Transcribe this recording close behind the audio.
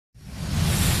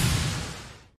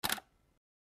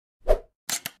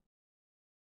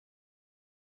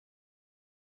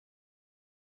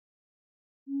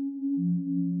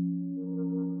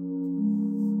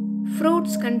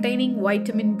Fruits containing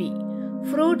vitamin B.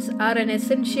 Fruits are an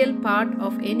essential part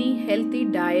of any healthy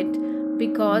diet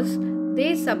because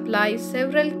they supply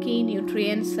several key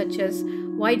nutrients such as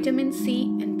vitamin C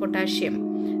and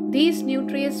potassium. These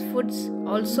nutritious foods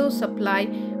also supply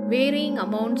varying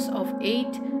amounts of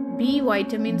 8 B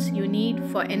vitamins you need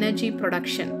for energy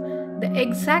production. The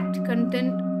exact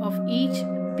content of each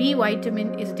B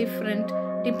vitamin is different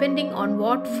depending on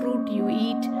what fruit you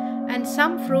eat, and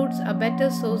some fruits are better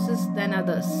sources than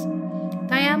others.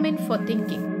 Thiamin for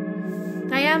thinking.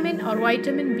 Thiamin or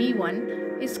vitamin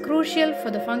B1 is crucial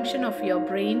for the function of your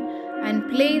brain and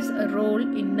plays a role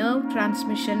in nerve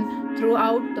transmission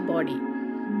throughout the body.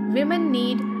 Women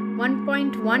need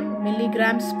 1.1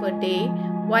 milligrams per day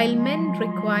while men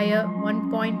require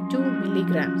 1.2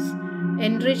 milligrams.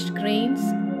 Enriched grains,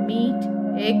 meat,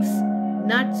 eggs,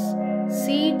 nuts,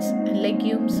 seeds and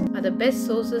legumes are the best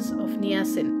sources of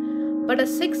niacin, but a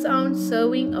 6-ounce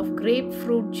serving of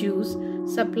grapefruit juice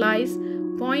supplies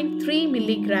 0.3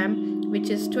 milligram, which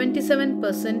is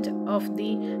 27% of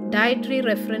the dietary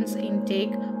reference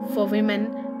intake for women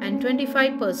and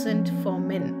 25% for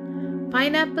men.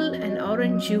 Pineapple and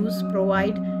orange juice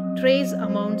provide trace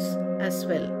amounts as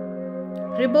well.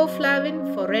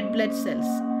 Riboflavin for red blood cells.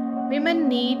 Women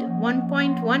need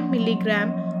 1.1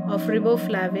 milligram of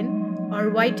riboflavin or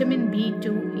vitamin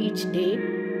B2 each day,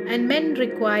 and men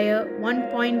require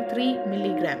 1.3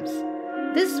 milligrams.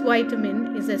 This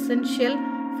vitamin is essential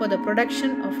for the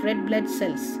production of red blood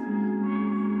cells.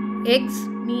 Eggs,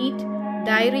 meat,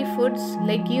 dairy foods,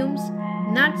 legumes,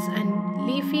 nuts and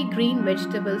leafy green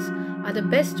vegetables are the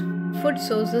best food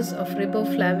sources of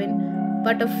riboflavin,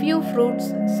 but a few fruits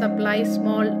supply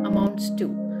small amounts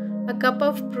too. A cup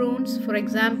of prunes, for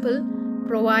example,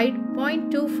 provide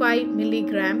 0.25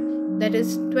 milligram, that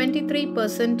is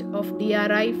 23% of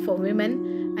DRI for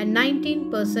women and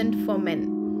 19% for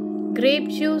men. Grape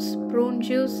juice, prune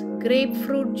juice,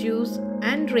 grapefruit juice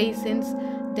and raisins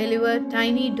deliver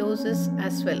tiny doses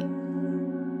as well.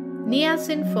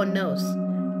 Niacin for nerves.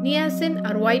 Niacin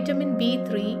or vitamin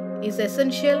B3 is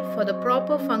essential for the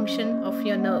proper function of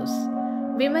your nerves.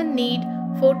 Women need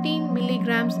 14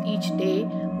 milligrams each day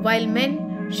while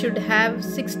men should have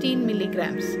 16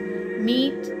 milligrams.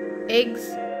 Meat, eggs,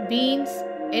 beans,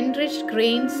 enriched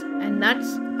grains and nuts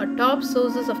are top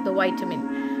sources of the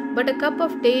vitamin, but a cup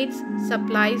of dates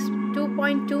supplies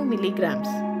 2.2 milligrams.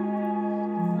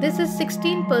 This is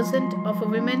 16% of a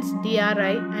woman's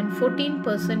DRI and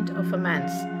 14% of a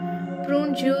man's.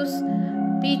 Prune juice,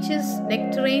 peaches,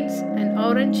 nectarines and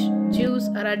orange juice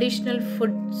are additional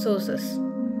food sources.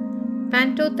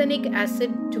 Pantothenic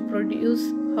acid to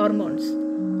produce hormones.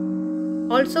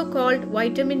 Also called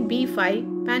vitamin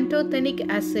B5, pantothenic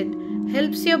acid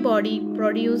helps your body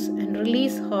produce and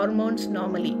release hormones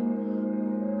normally.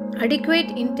 Adequate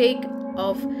intake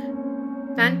of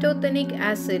pantothenic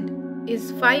acid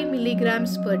is 5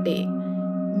 milligrams per day.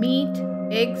 Meat,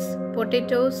 eggs,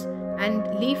 potatoes and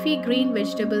leafy green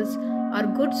vegetables are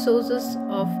good sources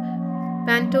of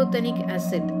pantothenic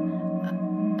acid.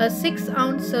 A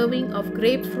 6-ounce serving of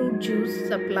grapefruit juice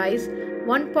supplies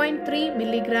 1.3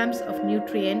 milligrams of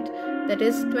nutrient, that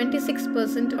is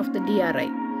 26% of the DRI.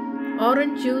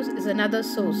 Orange juice is another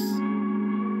source.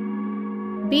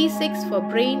 B6 for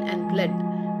brain and blood.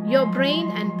 Your brain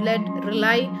and blood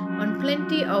rely on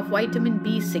plenty of vitamin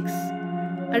B6.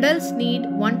 Adults need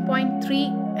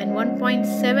 1.3 and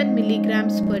 1.7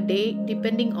 milligrams per day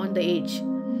depending on the age.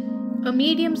 A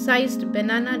medium-sized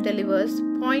banana delivers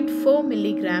 0.4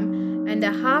 milligram and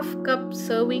a half-cup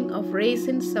serving of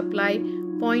raisins supply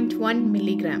 0.1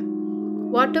 milligram.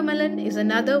 Watermelon is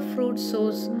another fruit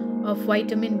source of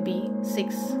vitamin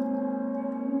B6.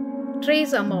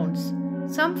 Trace amounts.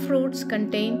 Some fruits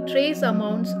contain trace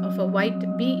amounts of a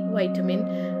B vitamin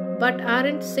but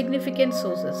aren't significant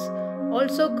sources.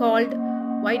 Also called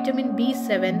vitamin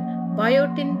B7,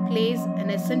 biotin plays an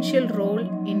essential role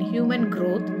in human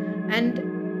growth, and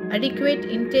adequate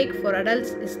intake for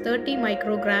adults is 30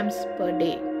 micrograms per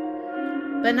day.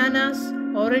 Bananas,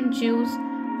 orange juice,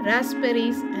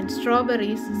 raspberries and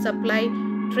strawberries supply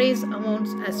trace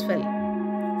amounts as well.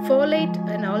 Folate,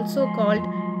 and also called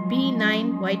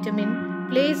B9 vitamin,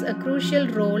 plays a crucial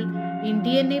role in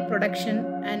DNA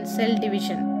production and cell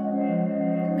division,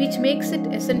 which makes it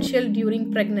essential during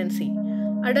pregnancy.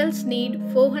 Adults need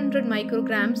 400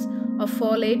 micrograms of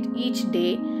folate each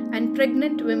day, and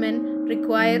pregnant women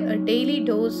require a daily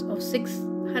dose of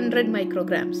 600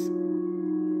 micrograms.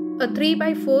 A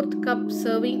 3/4 cup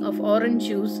serving of orange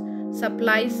juice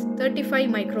supplies 35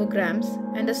 micrograms,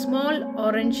 and a small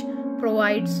orange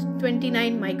provides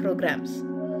 29 micrograms.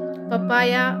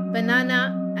 Papaya, banana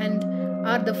and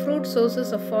are the fruit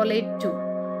sources of folate too.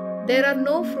 There are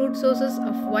no fruit sources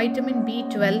of vitamin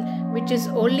B12, which is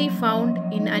only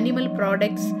found in animal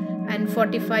products and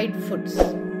fortified foods.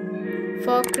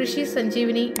 For Krishi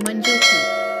Sanjeevani, Manju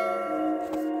P.